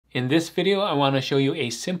In this video, I want to show you a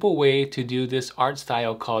simple way to do this art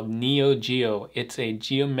style called NEO GEO. It's a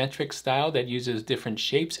geometric style that uses different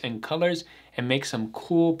shapes and colors and makes some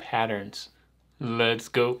cool patterns. Let's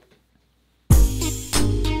go.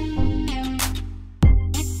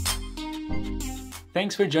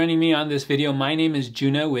 Thanks for joining me on this video. My name is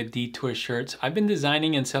Juna with Detour Shirts. I've been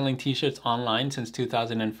designing and selling t-shirts online since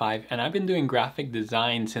 2005, and I've been doing graphic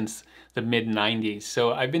design since the mid-90s.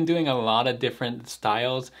 So I've been doing a lot of different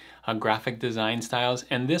styles, graphic design styles,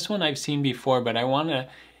 and this one I've seen before, but I want to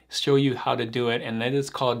show you how to do it, and that is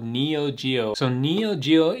called NEO GEO. So NEO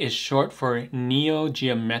GEO is short for Neo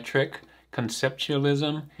Geometric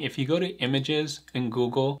Conceptualism. If you go to images in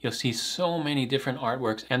Google, you'll see so many different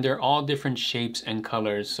artworks, and they're all different shapes and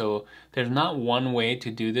colors. So there's not one way to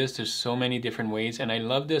do this. There's so many different ways, and I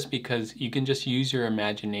love this because you can just use your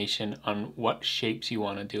imagination on what shapes you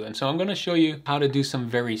want to do. And so I'm going to show you how to do some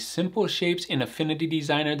very simple shapes in Affinity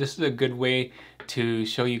Designer. This is a good way to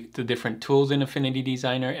show you the different tools in Affinity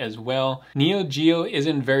Designer as well. NEO GEO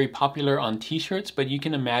isn't very popular on t-shirts, but you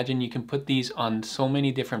can imagine you can put these on so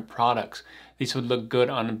many different products. These would look good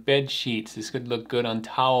on bed sheets, this could look good on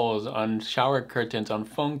towels, on shower curtains, on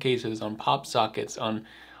phone cases, on pop sockets, on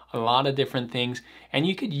a lot of different things. And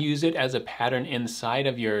you could use it as a pattern inside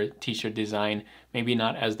of your t-shirt design. Maybe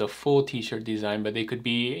not as the full t-shirt design, but they could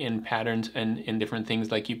be in patterns and in different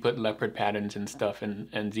things, like you put leopard patterns and stuff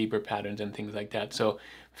and zebra patterns and things like that. So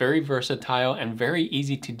very versatile and very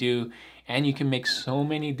easy to do. And you can make so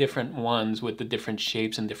many different ones with the different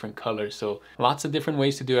shapes and different colors. So lots of different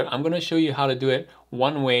ways to do it. I'm going to show you how to do it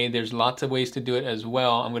one way. There's lots of ways to do it as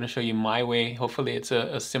well. I'm going to show you my way. Hopefully it's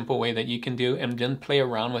a simple way that you can do, and then play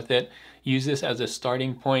around with it. Use this as a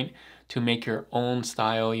starting point to make your own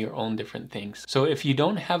style, your own different things. So if you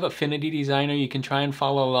don't have Affinity Designer, you can try and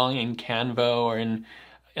follow along in Canva or in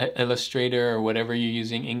Illustrator or whatever you're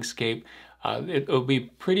using, Inkscape. It'll be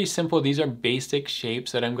pretty simple. These are basic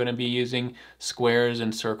shapes that I'm going to be using, squares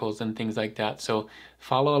and circles and things like that. So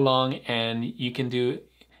follow along, and you can do,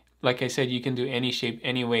 like I said, you can do any shape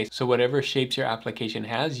anyway. So whatever shapes your application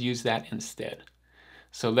has, use that instead.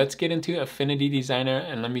 So let's get into Affinity Designer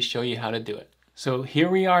and let me show you how to do it. So here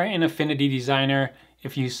we are in Affinity Designer.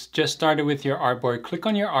 If you just started with your artboard, click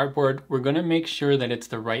on your artboard. We're going to make sure that it's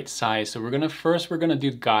the right size. So we're going to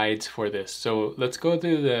do guides for this. So let's go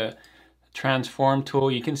to the transform tool.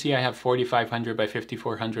 You can see I have 4500 by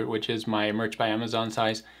 5400, which is my Merch by Amazon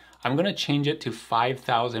size. I'm going to change it to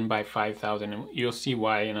 5000 by 5000, and you'll see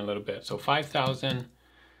why in a little bit. So 5000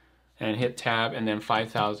 and hit tab, and then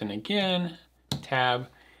 5000 again, tab,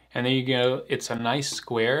 and there you go. It's a nice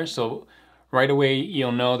square. So right away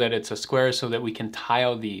you'll know that it's a square so that we can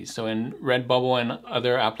tile these. So in Redbubble and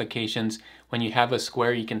other applications, when you have a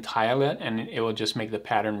square, you can tile it and it will just make the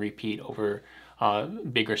pattern repeat over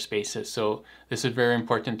bigger spaces. So this is very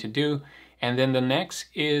important to do. And then the next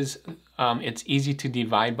is it's easy to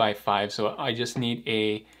divide by 5. So I just need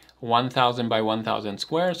a 1000 by 1000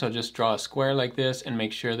 square. So just draw a square like this and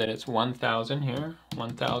make sure that it's 1000 here,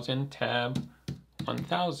 1000, tab,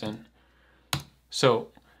 1000. So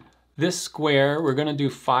this square we're going to do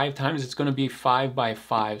 5 times. It's going to be 5 by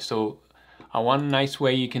 5. So one nice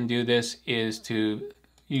way you can do this is to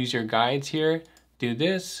use your guides here. Do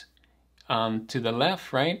this to the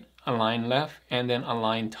left, right? Align left, and then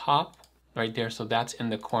align top right there. So that's in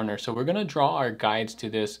the corner. So we're going to draw our guides to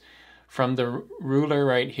this. From the ruler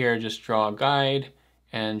right here, just draw a guide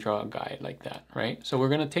and draw a guide like that, right? So we're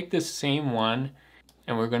going to take this same one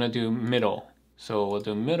and we're going to do middle. So we'll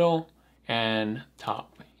do middle and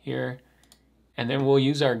top here, and then we'll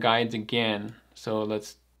use our guides again. So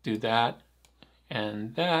let's do that,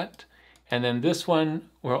 and then this one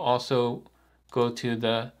we'll also go to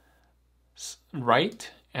the right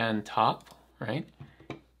and top, right?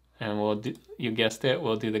 And we'll do, you guessed it,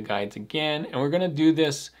 we'll do the guides again, and we're going to do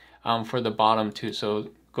this for the bottom too. So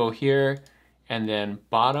go here and then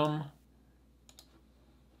bottom.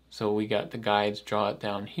 So we got the guides, draw it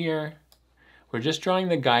down here. We're just drawing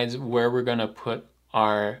the guides where we're going to put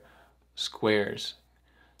our squares.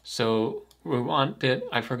 So we want it,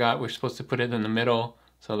 I forgot, we're supposed to put it in the middle.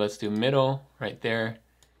 So let's do middle right there,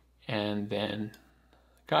 and then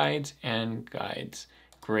guides and guides.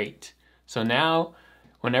 Great. So now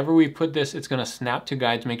whenever we put this, it's going to snap to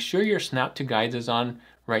guides. Make sure your snap to guides is on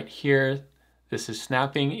right here. This is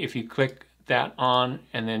snapping. If you click that on,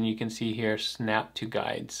 and then you can see here snap to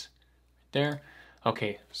guides there.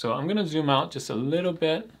 Okay, so I'm going to zoom out just a little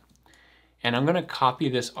bit, and I'm going to copy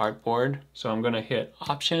this artboard. So I'm going to hit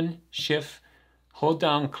Option, Shift, hold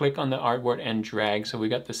down, click on the artboard and drag. So we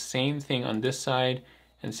got the same thing on this side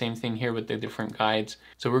And same thing here with the different guides.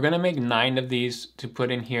 So we're gonna make 9 of these to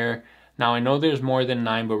put in here. Now I know there's more than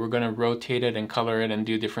 9, but we're gonna rotate it and color it and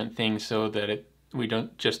do different things so that we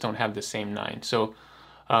don't have the same 9. So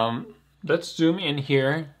let's zoom in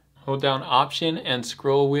here, hold down Option and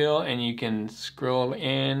scroll wheel, and you can scroll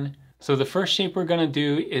in. So the first shape we're gonna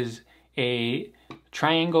do is a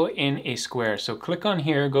triangle in a square. So click on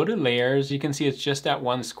here, go to layers. You can see it's just that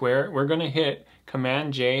one square. We're gonna hit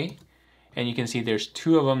Command J, and you can see there's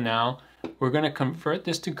 2 of them now. We're gonna convert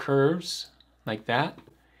this to curves like that,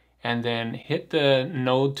 and then hit the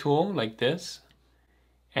node tool like this,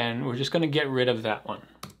 and we're just gonna get rid of that one.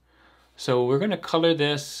 So we're gonna color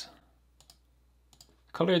these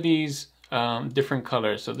different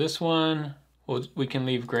colors. So this one, we can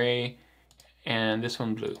leave gray, and this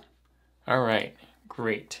one blue. All right,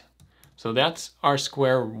 great. So that's our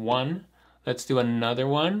square 1. Let's do another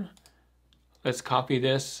one. Let's copy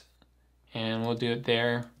this, and we'll do it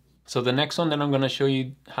there. So the next one that I'm gonna show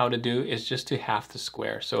you how to do is just to half the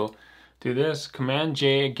square. So do this, Command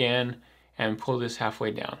J again, and pull this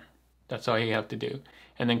halfway down. That's all you have to do.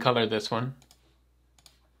 And then color this one.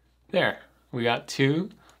 There, we got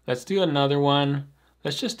 2. Let's do another one.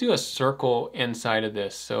 Let's just do a circle inside of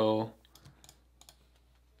this. So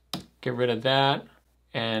get rid of that.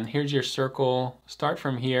 And here's your circle. Start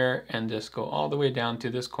from here and just go all the way down to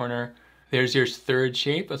this corner. There's your third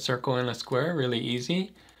shape, a circle in a square, really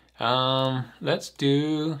easy. Let's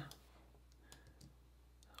do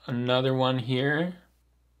another one here.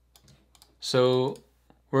 So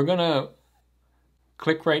we're gonna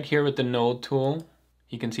click right here with the node tool.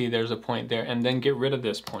 You can see there's a point there, and then get rid of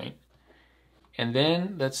this point. And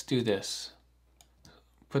then let's do this.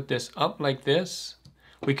 Put this up like this.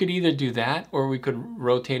 We could either do that or we could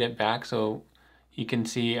rotate it back. So you can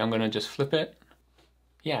see I'm gonna just flip it.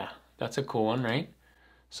 Yeah, that's a cool one, right?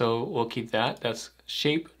 So we'll keep that. That's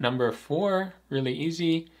shape number 4, really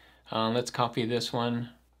easy. Let's copy this one.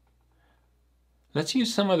 Let's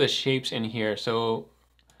use some of the shapes in here. So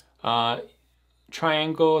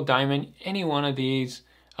triangle, diamond, any one of these.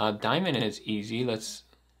 Diamond is easy. Let's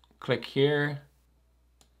click here.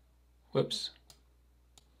 Whoops.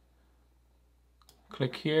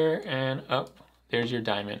 Click here and up. There's your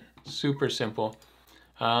diamond. Super simple.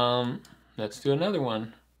 Let's do another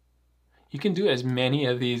one. You can do as many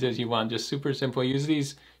of these as you want, just super simple. Use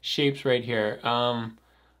these shapes right here.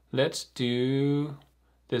 Let's do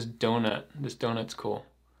this donut. This donut's cool.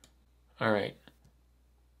 All right.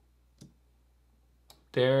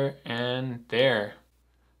 There and there.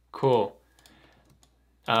 Cool.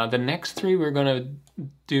 The next 3 we're gonna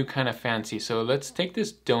do kind of fancy. So let's take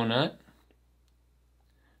this donut,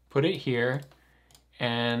 put it here,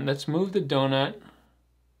 and let's move the donut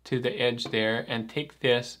to the edge there, and take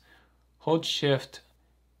this, hold Shift,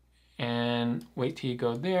 and wait till you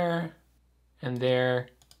go there, and there.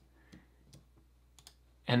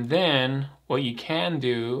 And then what you can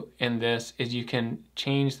do in this is you can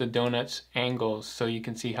change the donut's angles, so you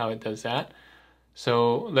can see how it does that.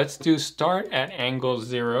 So let's do start at angle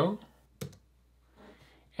 0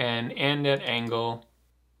 and end at angle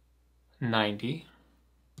 90.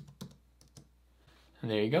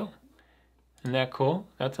 And there you go. Isn't that cool?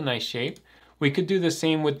 That's a nice shape. We could do the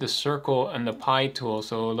same with the circle and the pie tool.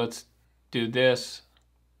 So let's do this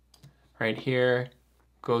right here.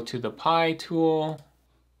 Go to the pie tool.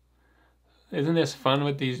 Isn't this fun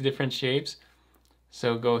with these different shapes?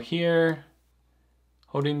 So go here,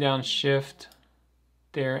 holding down Shift,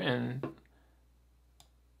 there and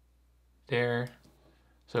there.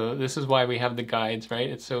 So this is why we have the guides, right?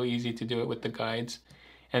 It's so easy to do it with the guides.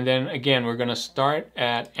 And then again, we're gonna start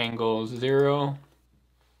at angle 0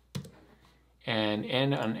 and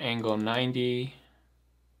end on angle 90.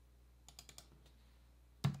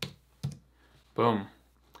 Boom.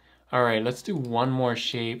 All right, let's do one more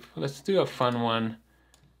shape. Let's do a fun one.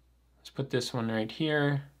 Let's put this one right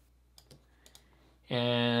here.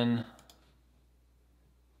 And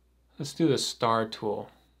let's do the star tool.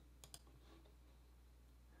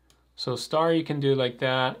 So star you can do like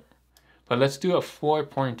that, but let's do a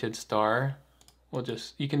 4-pointed star.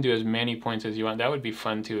 You can do as many points as you want. That would be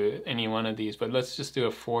fun too, any one of these, but let's just do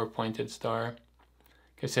a 4-pointed star.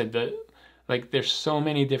 Like I said, there's so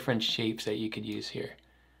many different shapes that you could use here,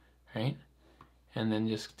 right? And then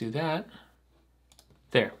just do that.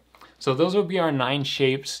 There. So those will be our 9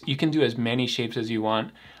 shapes. You can do as many shapes as you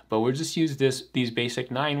want, but we'll just use these basic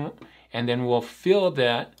 9, and then we'll fill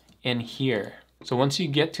that in here. So once you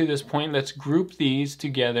get to this point, let's group these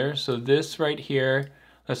together. So this right here,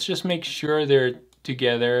 let's just make sure they're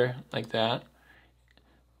together like that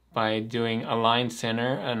by doing align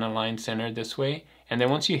center and align center this way. And then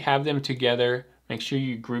once you have them together, make sure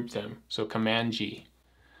you group them. So Command G.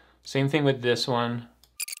 Same thing with this one.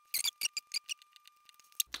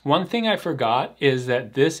 One thing I forgot is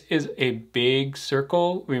that this is a big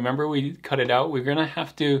circle. Remember we cut it out? We're gonna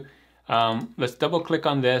have to, let's double click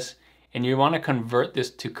on this, and you wanna convert this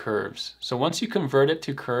to curves. So once you convert it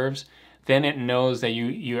to curves, then it knows that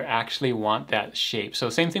you actually want that shape. So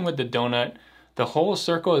same thing with the donut. The whole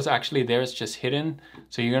circle is actually there, it's just hidden.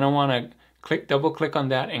 So you're gonna wanna double click on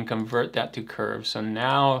that and convert that to curves. So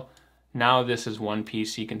now this is one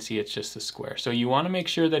piece. You can see it's just a square. So you want to make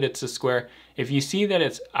sure that it's a square. If you see that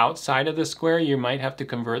it's outside of the square, you might have to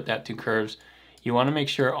convert that to curves. You want to make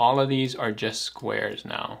sure all of these are just squares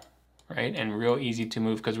now, right? And real easy to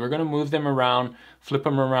move, because we're going to move them around, flip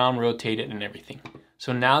them around, rotate it and everything.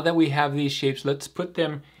 So now that we have these shapes, let's put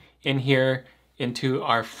them in here into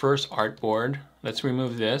our first artboard. Let's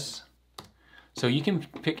remove this. So you can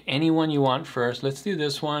pick any one you want first. Let's do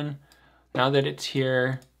this one. Now that it's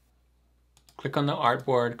here, click on the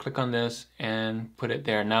artboard, click on this and put it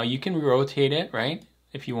there. Now you can rotate it, right?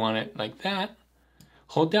 If you want it like that.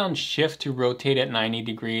 Hold down Shift to rotate it 90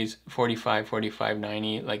 degrees, 45, 45,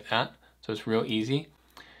 90, like that. So it's real easy.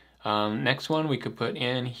 Next one we could put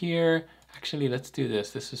in here. Actually, let's do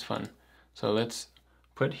this. This is fun. So let's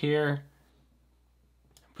put here,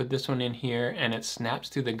 put this one in here, and it snaps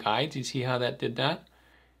to the guides. You see how that did that?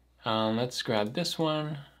 Let's grab this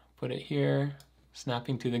one, put it here.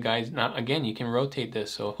 Snapping to the guides. Now again, you can rotate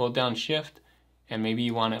this, so hold down Shift and maybe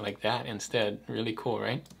you want it like that instead. Really cool,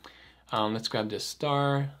 right? Let's grab this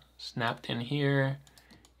star, snapped in here,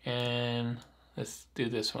 and let's do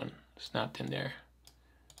this one, snapped in there.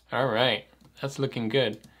 All right, that's looking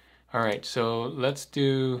good. All right, so let's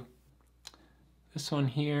do this one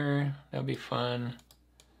here. That'll be fun.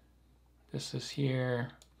 This is here,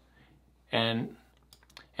 and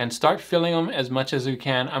start filling them as much as you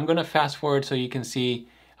can. I'm gonna fast forward so you can see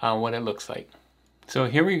what it looks like. So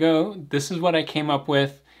here we go. This is what I came up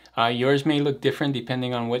with. Yours may look different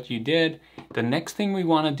depending on what you did. The next thing we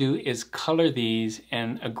wanna do is color these,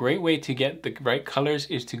 and a great way to get the right colors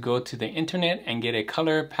is to go to the internet and get a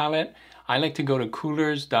color palette. I like to go to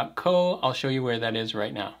coolors.co. I'll show you where that is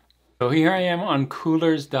right now. So here I am on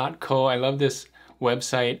coolors.co. I love this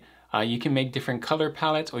website. You can make different color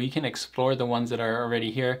palettes, or you can explore the ones that are already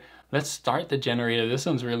here. Let's start the generator. This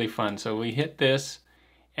one's really fun. So we hit this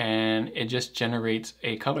and it just generates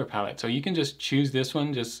a color palette. So you can just choose this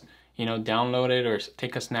one, just, you know, download it or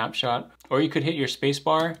take a snapshot, or you could hit your space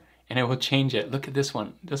bar and it will change it. Look at this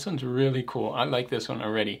one. This one's really cool. I like this one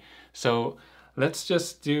already. So let's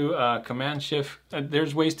just do Command Shift.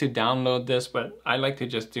 There's ways to download this, but I like to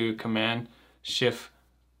just do Command Shift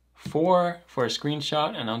 4 for a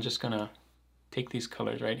screenshot, and I'm just gonna take these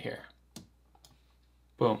colors right here.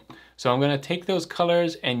 Boom. So I'm gonna take those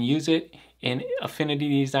colors and use it in Affinity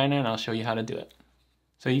Designer, and I'll show you how to do it.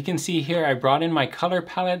 So you can see here I brought in my color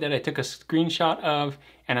palette that I took a screenshot of,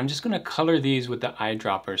 and I'm just gonna color these with the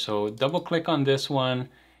eyedropper. So double click on this one,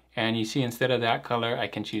 and you see instead of that color I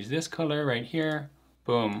can choose this color right here.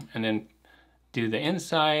 Boom. And then do the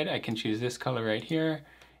inside, I can choose this color right here,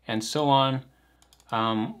 and so on.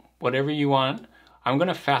 Whatever you want. I'm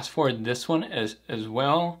gonna fast forward this one as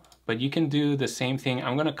well, but you can do the same thing.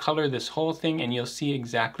 I'm gonna color this whole thing and you'll see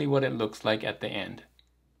exactly what it looks like at the end.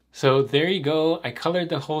 So there you go. I colored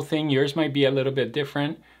the whole thing. Yours might be a little bit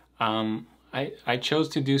different. I chose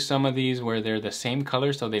to do some of these where they're the same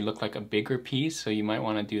color, so they look like a bigger piece. So you might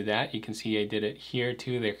wanna do that. You can see I did it here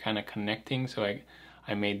too. They're kind of connecting, so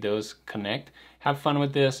I made those connect. Have fun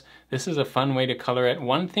with this. This is a fun way to color it.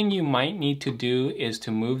 One thing you might need to do is to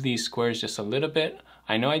move these squares just a little bit.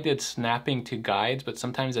 I know I did snapping to guides, but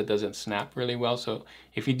sometimes it doesn't snap really well. So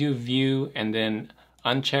if you do view and then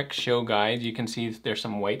uncheck show guides, you can see there's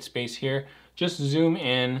some white space here. Just zoom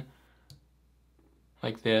in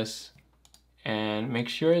like this and make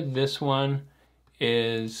sure this one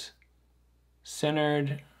is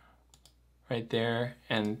centered right there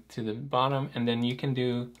and to the bottom, and then you can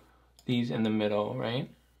do these in the middle, right?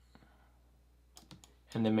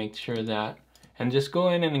 And then make sure that, and just go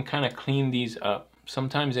in and kind of clean these up.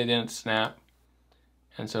 Sometimes they didn't snap,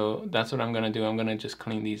 and so that's what I'm gonna do. I'm gonna just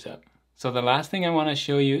clean these up. So the last thing I wanna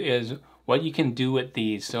show you is what you can do with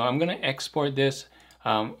these. So I'm gonna export this.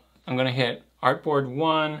 I'm gonna hit Artboard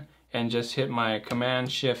 1 and just hit my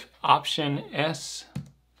Command Shift Option S,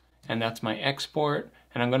 and that's my export.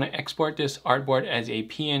 And I'm gonna export this artboard as a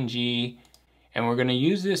PNG, and we're gonna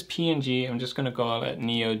use this PNG. I'm just gonna call it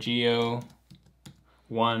NEO GEO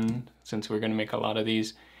 1, since we're gonna make a lot of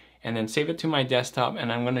these, and then save it to my desktop,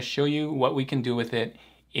 and I'm gonna show you what we can do with it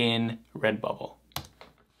in Redbubble.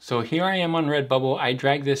 So here I am on Redbubble. I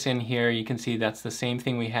dragged this in here. You can see that's the same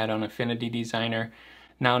thing we had on Affinity Designer.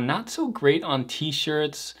 Now, not so great on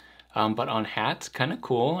t-shirts, but on hats, kind of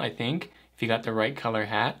cool, I think, if you got the right color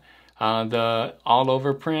hat. The all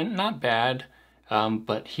over print, not bad,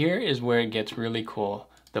 but here is where it gets really cool.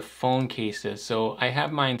 The phone cases. So I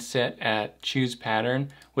have mine set at choose pattern.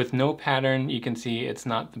 With no pattern, you can see it's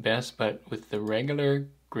not the best, but with the regular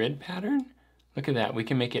grid pattern, look at that. We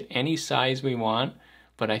can make it any size we want,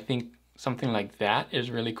 but I think something like that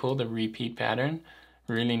is really cool. The repeat pattern,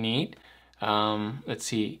 really neat. Let's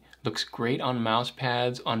see, looks great on mouse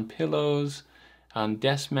pads, on pillows, on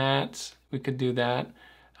desk mats. We could do that.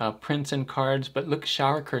 Prints and cards, but look,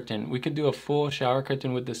 shower curtain. We could do a full shower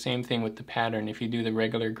curtain with the same thing with the pattern. If you do the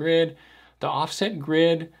regular grid, the offset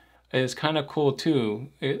grid is kind of cool too.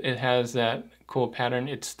 It has that cool pattern.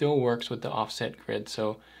 It still works with the offset grid.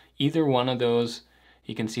 So either one of those,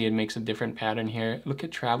 you can see it makes a different pattern here. Look at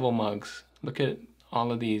travel mugs. Look at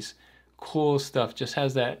all of these cool stuff. Just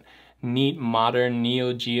has that neat modern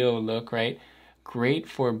NEO GEO look, right? Great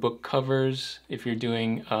for book covers if you're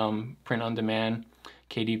doing print on demand.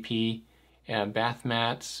 KDP, bath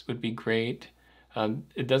mats would be great.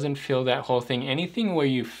 It doesn't fill that whole thing. Anything where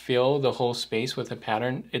you fill the whole space with a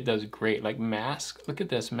pattern, it does great. Like mask, look at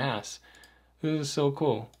this mask. This is so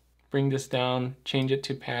cool. Bring this down, change it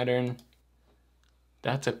to pattern.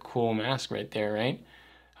 That's a cool mask right there, right?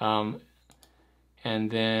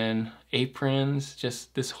 And then aprons,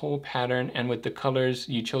 just this whole pattern. And with the colors,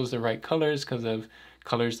 you chose the right colors because of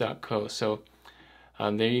colors.co. So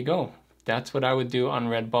there you go. That's what I would do on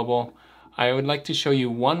Redbubble. I would like to show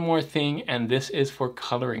you one more thing, and this is for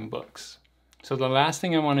coloring books. So the last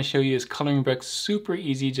thing I want to show you is coloring books. Super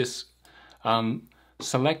easy. Just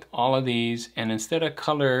select all of these, and instead of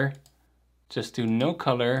color, just do no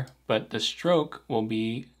color, but the stroke will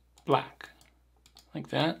be black, like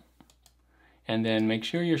that. And then make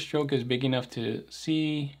sure your stroke is big enough to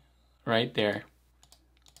see right there.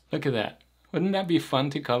 Look at that. Wouldn't that be fun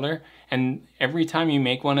to color? And every time you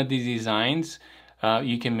make one of these designs,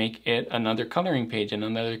 you can make it another coloring page and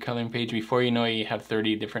another coloring page. Before you know it, you have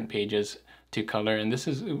 30 different pages to color. And this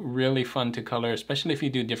is really fun to color, especially if you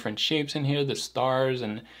do different shapes in here, the stars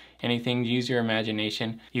and anything. Use your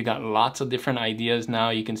imagination. You got lots of different ideas now.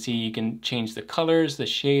 You can see you can change the colors, the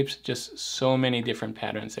shapes, just so many different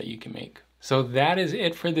patterns that you can make. So that is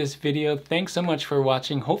it for this video. Thanks so much for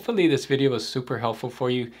watching. Hopefully this video was super helpful for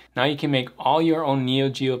you. Now you can make all your own NEO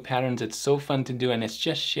GEO patterns. It's so fun to do, and it's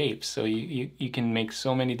just shapes. So you can make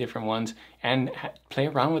so many different ones and play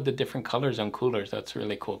around with the different colors on coolers. That's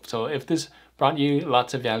really cool. So if this brought you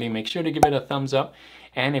lots of value, make sure to give it a thumbs up.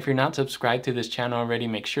 And if you're not subscribed to this channel already,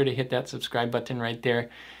 make sure to hit that subscribe button right there.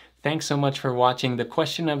 Thanks so much for watching. The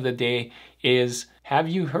question of the day is, have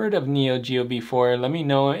you heard of NEO GEO before? Let me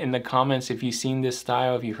know in the comments if you've seen this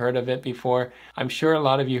style, if you've heard of it before. I'm sure a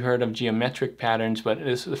lot of you heard of geometric patterns, but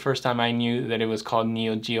this is the first time I knew that it was called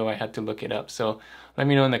NEO GEO. I had to look it up. So let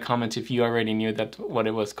me know in the comments if you already knew that's what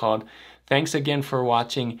it was called. Thanks again for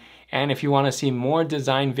watching. And if you want to see more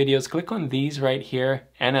design videos, click on these right here.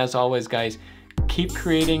 And as always, guys, keep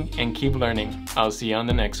creating and keep learning. I'll see you on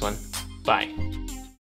the next one. Bye.